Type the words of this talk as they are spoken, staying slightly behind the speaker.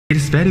It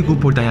is very good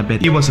for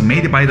diabetes. It was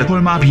made by the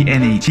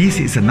HEMOHIM. This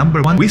is the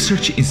 #1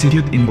 research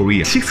institute in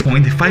Korea.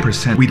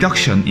 6.5%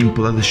 reduction in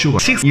blood sugar.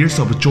 6 years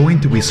of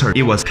joint research.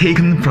 It was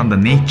taken from the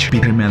nature.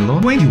 Bitter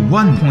melon.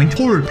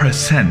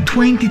 21.4%.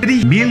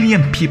 23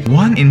 million people.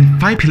 1 in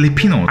 5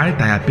 Filipinos are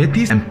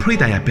diabetes and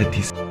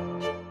pre-diabetes.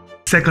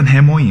 Second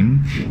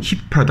HEMOHIM hit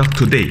product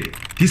today.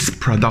 This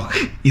product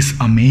is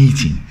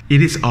amazing.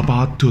 It is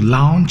about to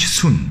launch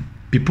soon.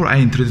 Before I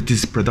introduce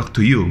this product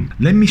to you,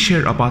 let me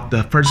share about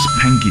the first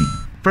penguin.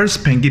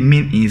 First penguin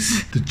mean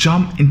is to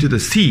jump into the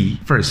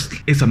sea first.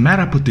 It's a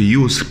metaphor to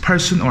use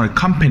person or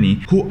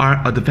company who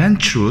are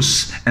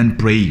adventurous and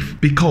brave,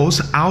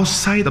 because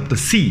outside of the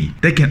sea,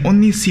 they can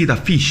only see the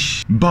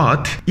fish.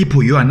 But if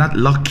you are not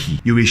lucky,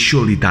 you will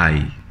surely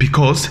die,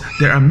 because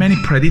there are many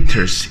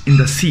predators in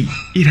the sea.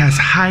 It has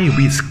high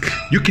risk.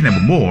 You can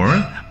have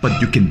more,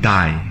 but you can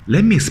die.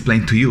 Let me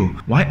explain to you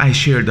why I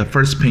share the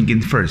first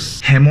penguin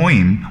first.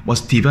 HEMOHIM was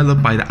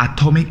developed by the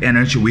Atomic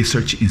Energy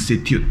Research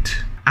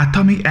Institute.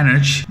 Atomic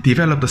Energy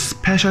developed a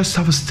special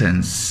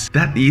substance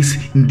that is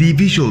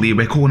individually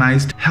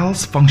recognized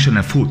health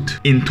functional food.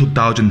 In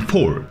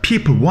 2004,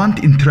 people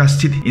weren't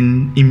interested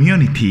in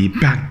immunity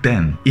back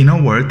then. In a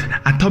word,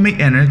 Atomic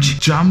Energy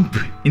jumped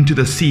into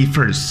the sea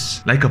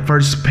first, like a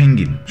first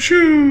penguin.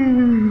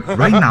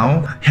 Right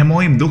now,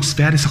 HEMOHIM looks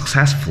very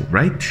successful,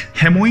 right?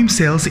 HEMOHIM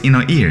sales in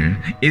a year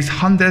is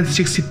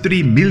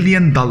 $163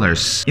 million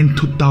in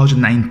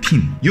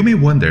 2019. You may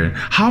wonder,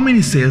 how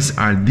many sales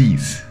are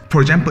these? For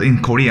example,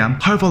 in Korea,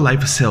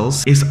 Herbalife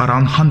sales is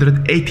around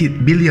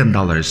 $180 billion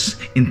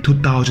in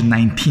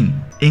 2019,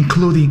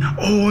 including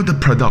all the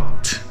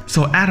products.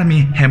 So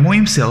Atomic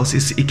HEMOHIM sales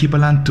is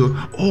equivalent to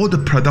all the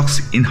products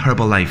in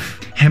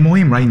Herbalife.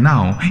 HEMOHIM right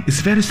now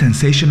is very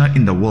sensational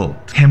in the world.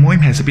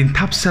 HEMOHIM has been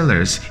top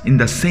sellers in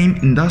the same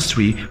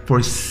industry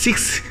for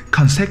 6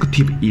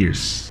 consecutive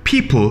years.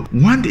 People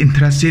weren't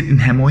interested in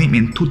HEMOHIM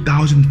in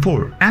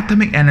 2004.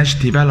 Atomic Energy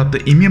developed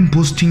the immune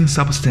boosting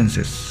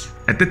substances.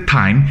 At that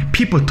time,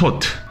 people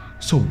thought,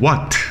 so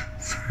what?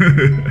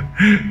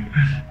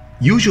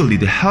 Usually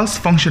the health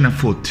functional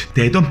food,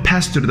 they don't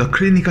pass through the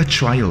clinical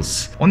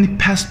trials, only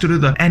pass through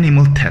the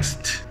animal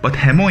test. But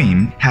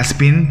HEMOHIM has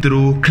been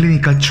through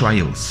clinical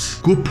trials.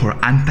 Good for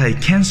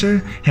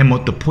anti-cancer,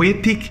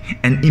 hematopoietic,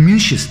 and immune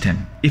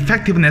system.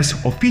 Effectiveness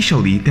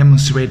officially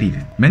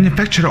demonstrated.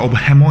 Manufacturer of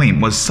HEMOHIM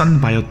was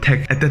Sun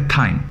Biotech at that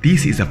time.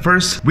 This is the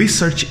first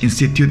research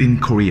institute in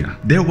Korea.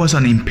 There was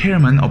an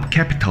impairment of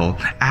capital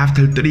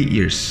after 3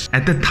 years.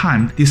 At that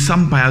time, the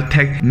Sun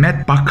Biotech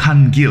met Park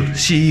Han-gil,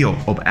 CEO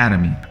of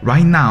Atomy.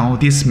 Right now,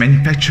 this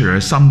manufacturer,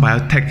 Sun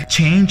Biotech,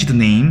 changed the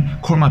name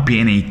Korma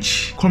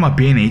BNH. Korma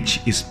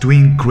BNH is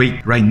doing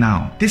great right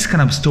now. This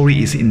kind of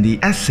story is in the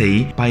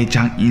essay by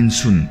Jang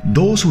In-sun.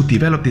 Those who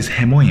developed this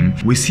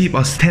HEMOHIM receive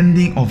a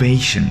standing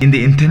ovation in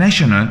the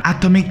International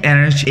Atomic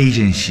Energy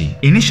Agency.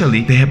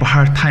 Initially, they have a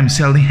hard time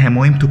selling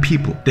HEMOHIM to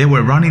people. They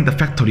were running the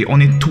factory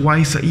only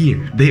twice a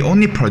year. They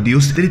only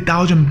produced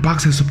 3,000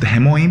 boxes of the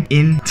HEMOHIM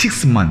in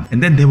 6 months,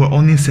 and then they were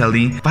only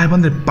selling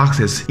 500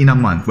 boxes in a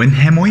month. When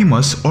HEMOHIM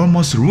was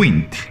almost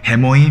ruined,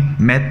 HEMOHIM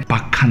met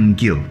Park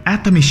Han-gil.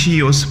 Atomy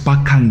CEO's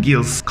Park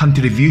Han-gil's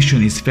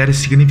contribution is very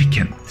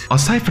significant.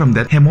 Aside from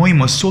that,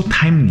 HEMOHIM was so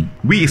timely.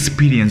 We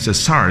experienced the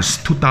SARS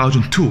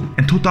 2002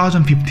 and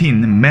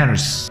 2015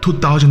 MERS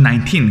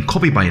 2019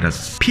 COVID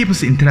virus.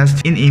 People's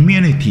interest in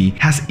immunity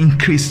has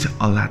increased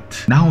a lot.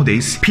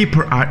 Nowadays,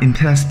 people are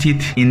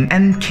interested in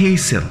NK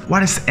cell.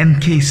 What is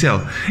NK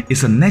cell?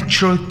 It's a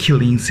natural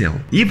killing cell.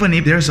 Even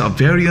if there's a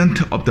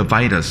variant of the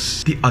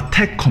virus, the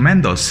attack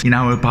commandos in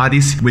our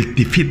bodies will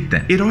defeat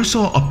them. It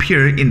also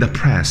appeared in the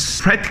press.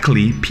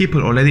 Practically,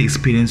 people already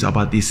experience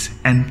about this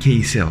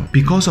NK cell.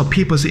 Because of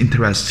people's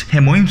interest,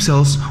 HEMOHIM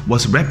sales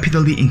was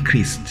rapidly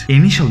increased.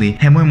 Initially,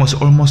 HEMOHIM was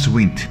almost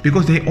ruined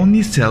because they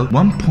only sell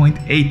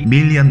 $1.8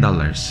 million.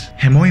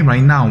 HEMOHIM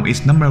right now is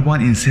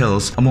 #1 in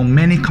sales among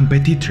many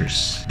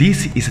competitors.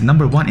 This is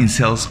 #1 in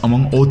sales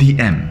among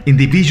ODM,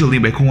 individually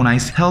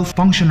recognized health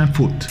functional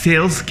food.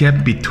 Sales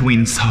gap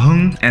between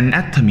Sehung and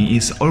Atomy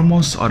is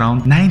almost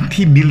around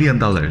 $90 million.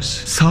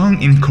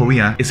 Sehung in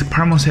Korea is a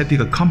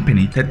pharmaceutical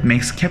company that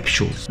makes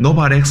capsules.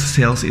 Novarex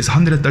sales is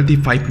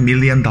 $135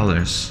 million.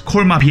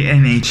 Korma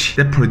BNH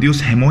that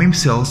produce HEMOHIM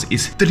sales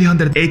is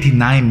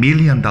 $389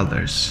 million.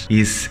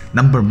 Is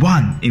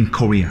 #1 in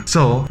Korea.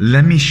 So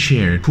let me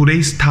share.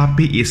 Today's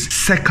topic is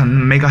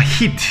second mega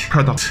hit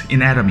product in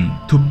Atomy.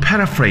 To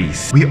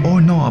paraphrase, we all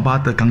know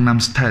about the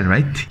Gangnam Style,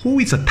 right? Who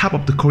is the top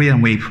of the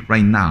Korean wave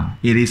right now?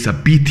 It is a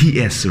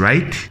BTS,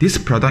 right? This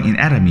product in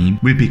Atomy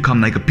will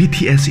become like a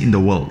BTS in the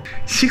world.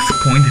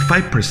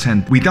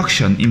 6.5%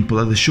 reduction in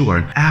blood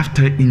sugar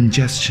after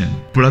ingestion.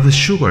 Blood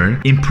sugar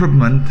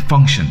improvement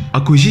function.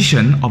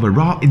 Acquisition of a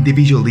raw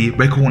individually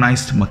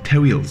recognized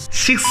materials.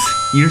 6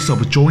 years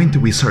of joint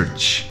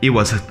research. It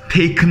was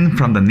taken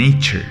from the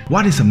nature.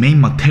 What is the main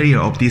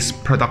material of this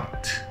product?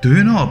 product. Do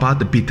you know about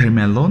the bitter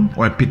melon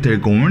or bitter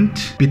gourd,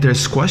 bitter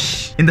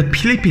squash? In the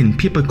Philippines,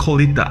 people call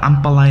it the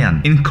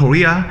ampalaya. In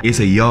Korea, it's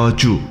a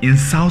yeoju. In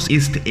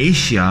Southeast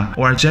Asia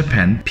or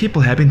Japan,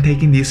 people have been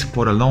taking this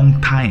for a long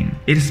time.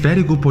 It is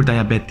very good for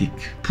diabetic.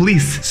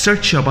 Please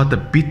search about the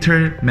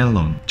bitter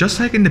melon. Just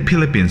like in the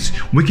Philippines,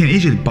 we can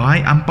easily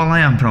buy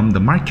ampalaya from the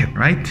market,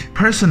 right?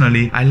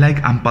 Personally, I like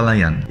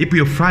ampalaya. If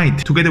you fry it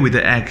together with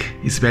the egg,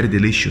 it's very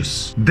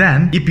delicious.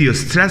 Then, if you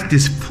stretch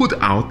this food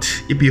out,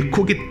 if you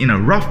cook it in a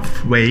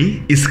rough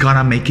way, it's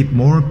gonna make it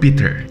more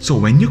bitter. So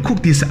when you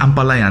cook this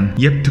ampalaya,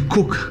 you have to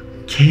cook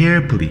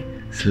carefully,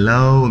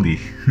 slowly.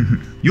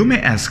 You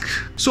may ask,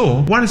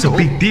 so what is the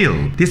big deal?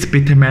 This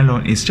bitter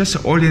melon is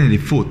just ordinary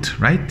food,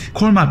 right?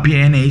 Kolma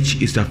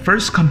B&H is the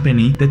first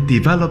company that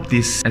developed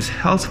this as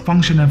health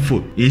functional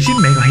food. Is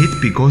it mega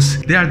hit because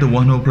they are the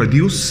one who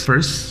produced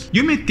first?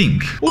 You may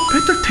think, oh,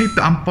 better take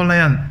the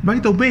ampalaya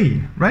right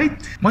away,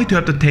 right? Why do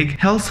you have to take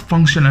health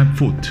functional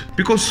food?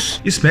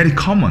 Because it's very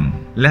common.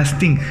 Let's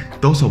think,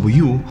 those of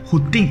you who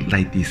think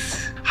like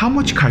this. How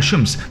much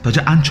calcium does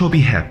an anchovy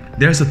have?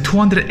 There's a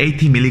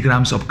 280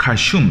 milligrams of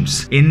calcium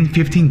in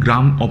 15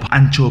 grams of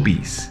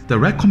anchovies. The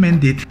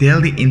recommended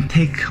daily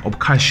intake of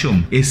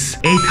calcium is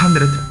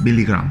 800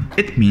 milligrams.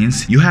 It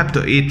means you have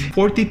to eat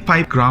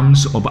 45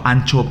 grams of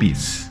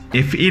anchovies.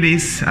 If it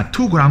is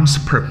 2 grams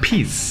per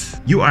piece,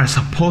 you are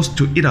supposed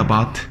to eat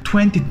about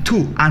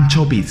 22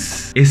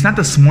 anchovies. It's not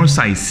a small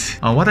size.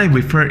 What I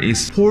refer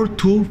is 4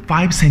 to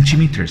 5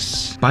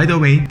 centimeters. By the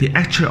way, the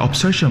actual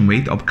absorption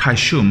rate of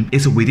calcium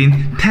is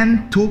within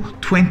 10 to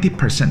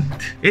 20%.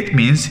 It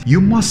means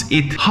you must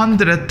eat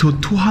 100 to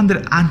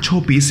 200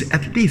 anchovies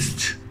at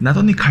least. Not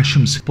only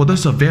calcium, but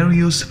also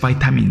various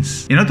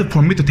vitamins. In order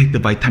for me to take the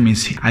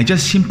vitamins, I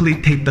just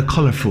simply take the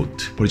color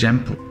food. For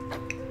example,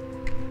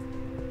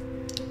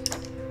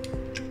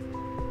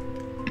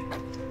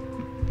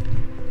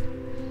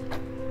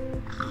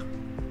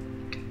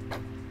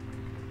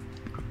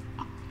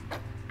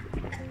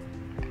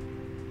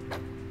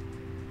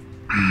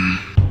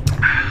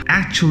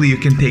 actually, you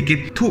can take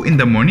it 2 in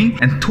the morning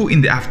and 2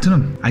 in the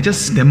afternoon. I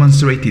just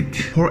demonstrated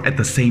 4 at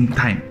the same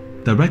time.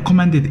 The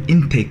recommended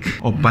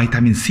intake of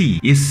vitamin C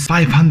is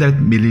 500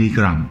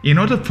 mg. In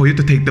order for you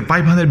to take the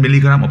 500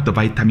 mg of the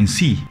vitamin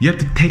C, you have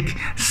to take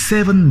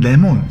 7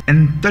 lemons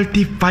and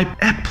 35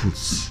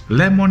 apples.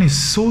 Lemon is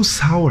so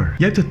sour.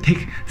 You have to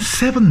take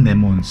 7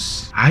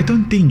 lemons. I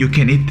don't think you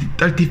can eat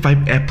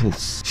 35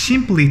 apples.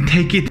 Simply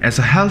take it as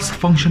a health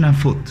functional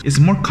food. It's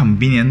more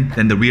convenient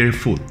than the real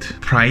food.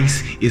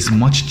 Price is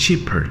much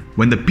cheaper.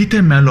 When the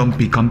bitter melon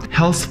becomes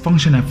health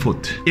functional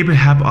food, it will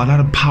have a lot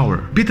of power.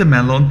 Bitter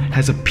melon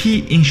has a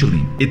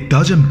insulin. It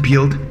doesn't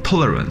build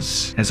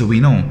tolerance. As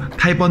we know,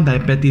 type 1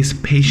 diabetes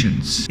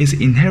patients is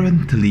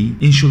inherently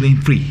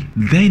insulin free.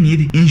 They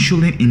need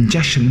insulin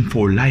injection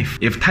for life.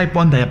 If type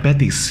 1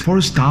 diabetics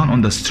falls down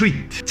on the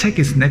street, check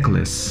his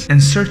necklace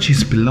and search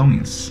his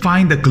belongings.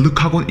 Find the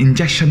glucagon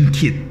injection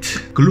kit.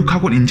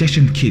 Glucagon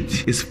injection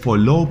kit is for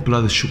low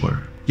blood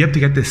sugar. You have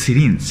to get the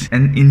syringe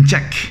and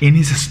inject in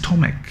his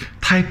stomach.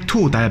 Type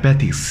 2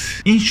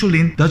 diabetics,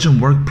 insulin doesn't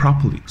work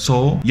properly,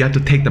 so you have to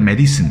take the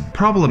medicine.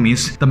 Problem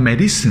is, the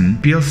medicine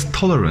builds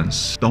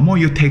tolerance. The more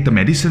you take the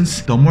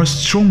medicines, the more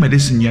strong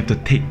medicine you have to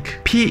take.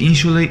 Pea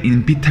insulin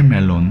in bitter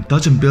melon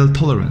doesn't build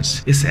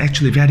tolerance. It's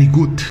actually very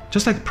good.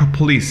 Just like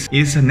propolis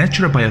is a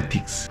natural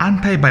biotics.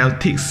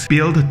 Antibiotics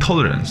build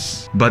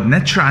tolerance, but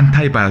natural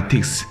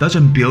antibiotics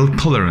doesn't build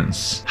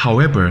tolerance.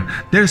 However,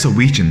 there's a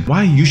reason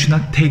why you should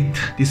not take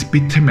this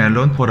bitter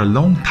melon for a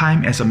long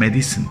time as a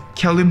medicine.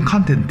 Calcium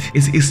content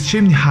is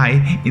extremely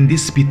high in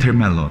this bitter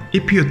melon.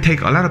 If you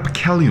take a lot of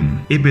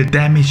calcium, it will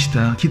damage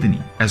the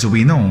kidney. As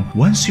we know,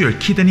 once your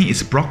kidney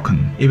is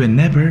broken, it will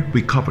never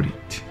recover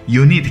it.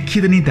 You need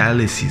kidney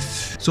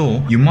dialysis,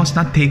 so you must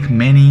not take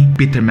many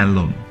bitter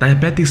melon.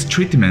 Diabetes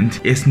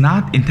treatment is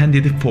not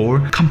intended for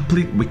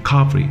complete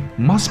recovery.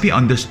 Must be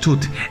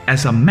understood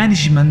as a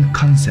management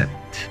concept.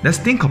 Let's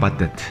think about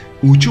that.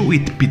 Would you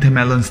eat bitter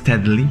melon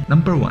steadily?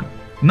 Number 1.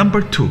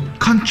 Number 2,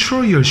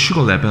 control your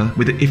sugar level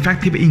with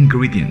effective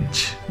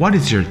ingredients. What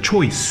is your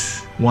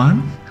choice?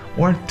 1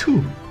 or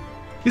 2?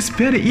 It's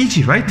very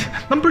easy, right?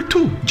 Number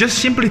 2, just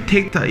simply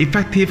take the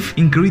effective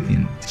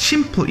ingredient.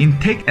 Simple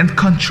intake and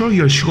control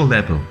your sugar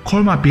level.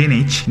 Kolma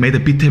B&H made the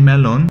bitter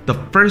melon the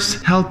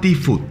first healthy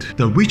food.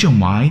 The reason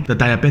why the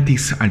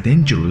diabetics are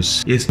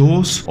dangerous is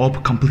those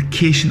of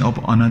complication of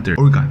another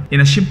organ.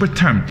 In a simple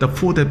term, the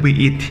food that we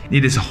eat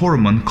needs a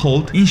hormone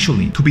called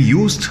insulin to be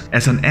used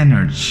as an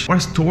energy or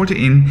stored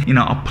in an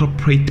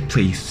appropriate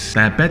place.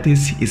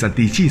 Diabetes is a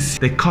disease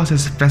that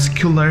causes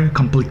vascular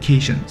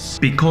complications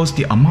because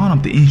the amount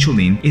of the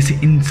insulin is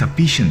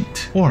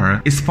insufficient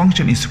or its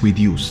function is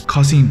reduced,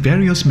 causing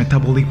various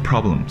metabolic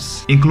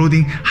problems,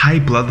 including high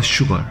blood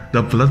sugar.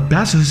 The blood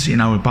vessels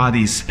in our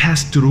bodies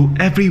pass through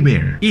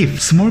everywhere.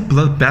 If small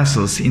blood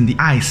vessels in the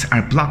eyes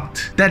are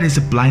blocked, that is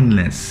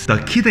blindness. The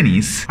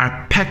kidneys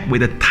are packed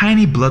with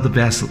tiny blood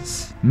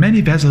vessels.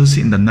 Many vessels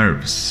in the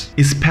nerves,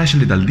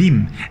 especially the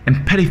limb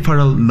and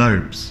peripheral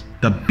nerves.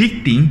 The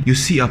big thing, you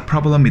see a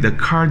problem with the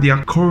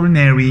cardiac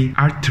coronary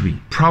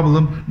artery,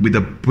 problem with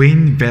the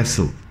brain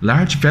vessel.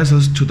 Large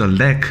vessels to the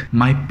leg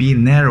might be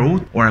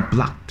narrowed or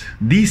blocked.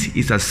 This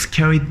is a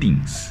scary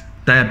thing.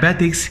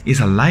 Diabetics is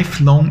a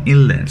lifelong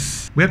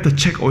illness. We have to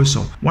check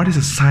also what is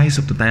the size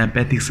of the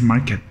diabetics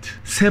market.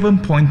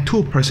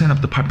 7.2%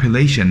 of the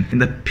population in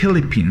the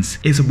Philippines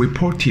is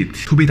reported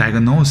to be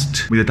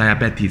diagnosed with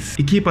diabetes,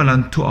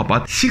 equivalent to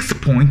about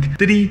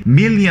 6.3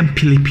 million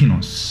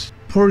Filipinos.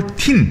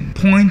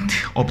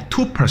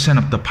 14.2%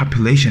 of the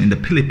population in the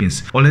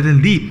Philippines already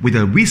live with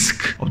a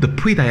risk of the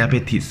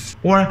pre-diabetes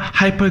or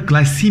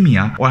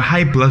hyperglycemia or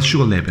high blood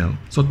sugar level.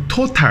 So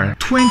total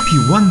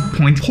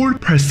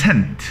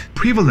 21.4%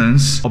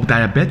 prevalence of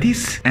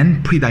diabetes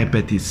and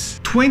pre-diabetes.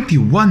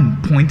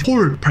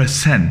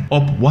 21.4%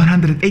 of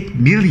 108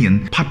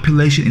 million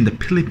population in the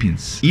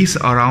Philippines is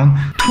around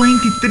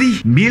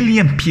 23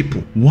 million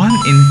people. 1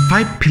 in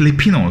 5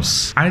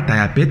 Filipinos are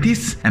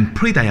diabetes and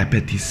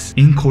pre-diabetes.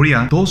 In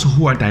Korea, those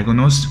who are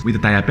diagnosed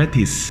with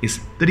diabetes is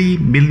 3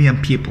 million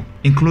people,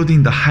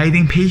 including the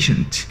hiding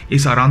patient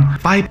is around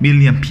 5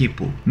 million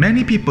people.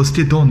 Many people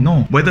still don't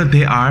know whether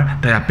they are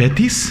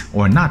diabetes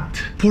or not.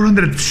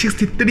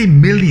 463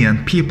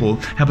 million people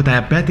have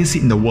diabetes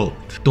in the world.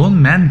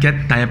 Don't men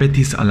get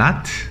diabetes a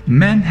lot?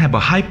 Men have a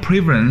high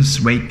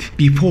prevalence rate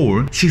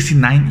before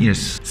 69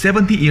 years.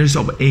 70 years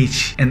of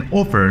age and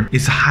over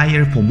is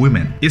higher for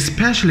women.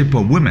 Especially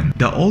for women,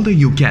 the older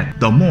you get,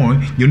 the more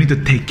you need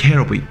to take care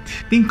of it.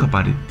 Think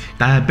about it.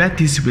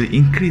 Diabetes will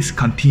increase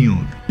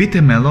continued.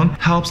 Bitter melon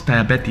helps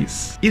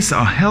diabetes. It's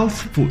a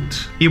health food.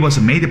 It was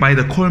made by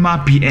the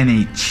Kolma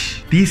B&H.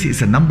 This is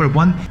the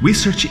 #1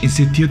 research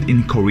institute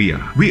in Korea.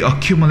 We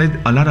accumulate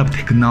a lot of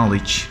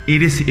technology.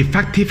 It is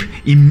effective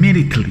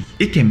immediately.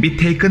 It can be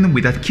taken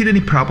without kidney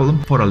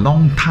problem for a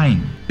long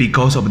time.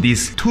 Because of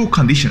these two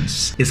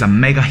conditions, it's a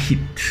mega hit.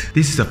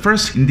 This is the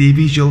first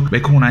individual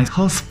recognized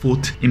health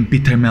food in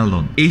bitter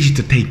melon. Easy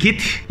to take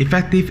it,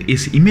 effective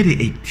is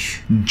immediate.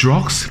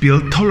 Drugs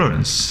build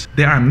tolerance.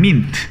 They are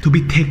meant to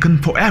be taken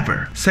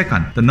forever.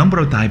 Second, the number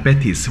of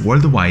diabetes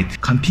worldwide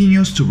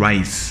continues to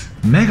rise.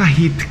 Mega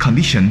hit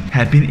condition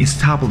have been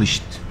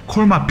established.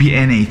 Kolma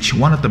B&H,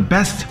 one of the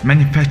best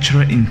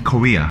manufacturer in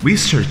Korea,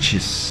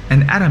 researches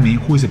and Army,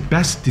 who is the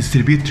best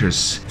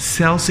distributors,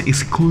 sells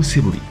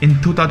exclusively. In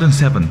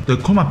 2007, the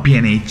Kolma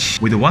B&H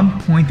with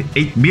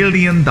 $1.8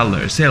 million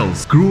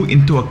sales grew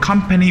into a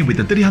company with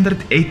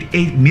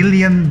 $388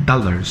 million,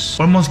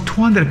 almost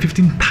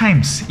 215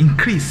 times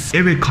increase.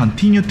 It will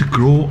continue to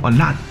grow a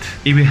lot.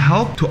 It will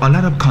help to a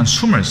lot of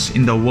consumers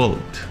in the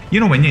world. You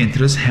know, when you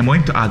introduce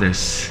HEMOHIM to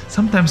others,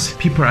 sometimes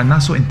people are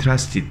not so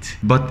interested.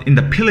 But in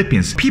the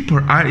Philippines, people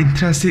are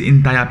interested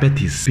in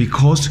diabetes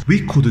because we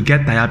could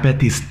get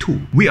diabetes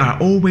too. We are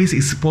always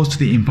exposed to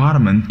the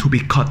environment to be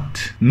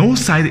caught. No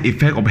side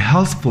effect of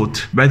health food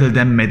rather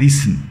than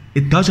medicine.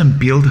 It doesn't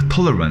build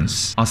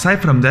tolerance.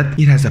 Aside from that,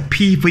 it has a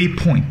PV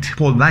point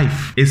for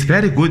life. It's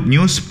very good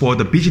news for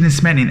the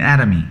businessman in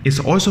Army. It's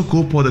also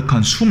good for the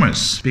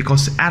consumers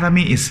because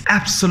Army is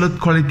absolute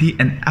quality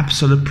and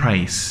absolute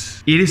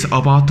price. It is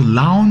about to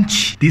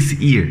launch this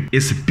year.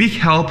 It's a big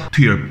help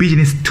to your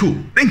business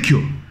too. Thank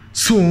you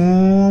so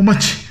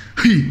much.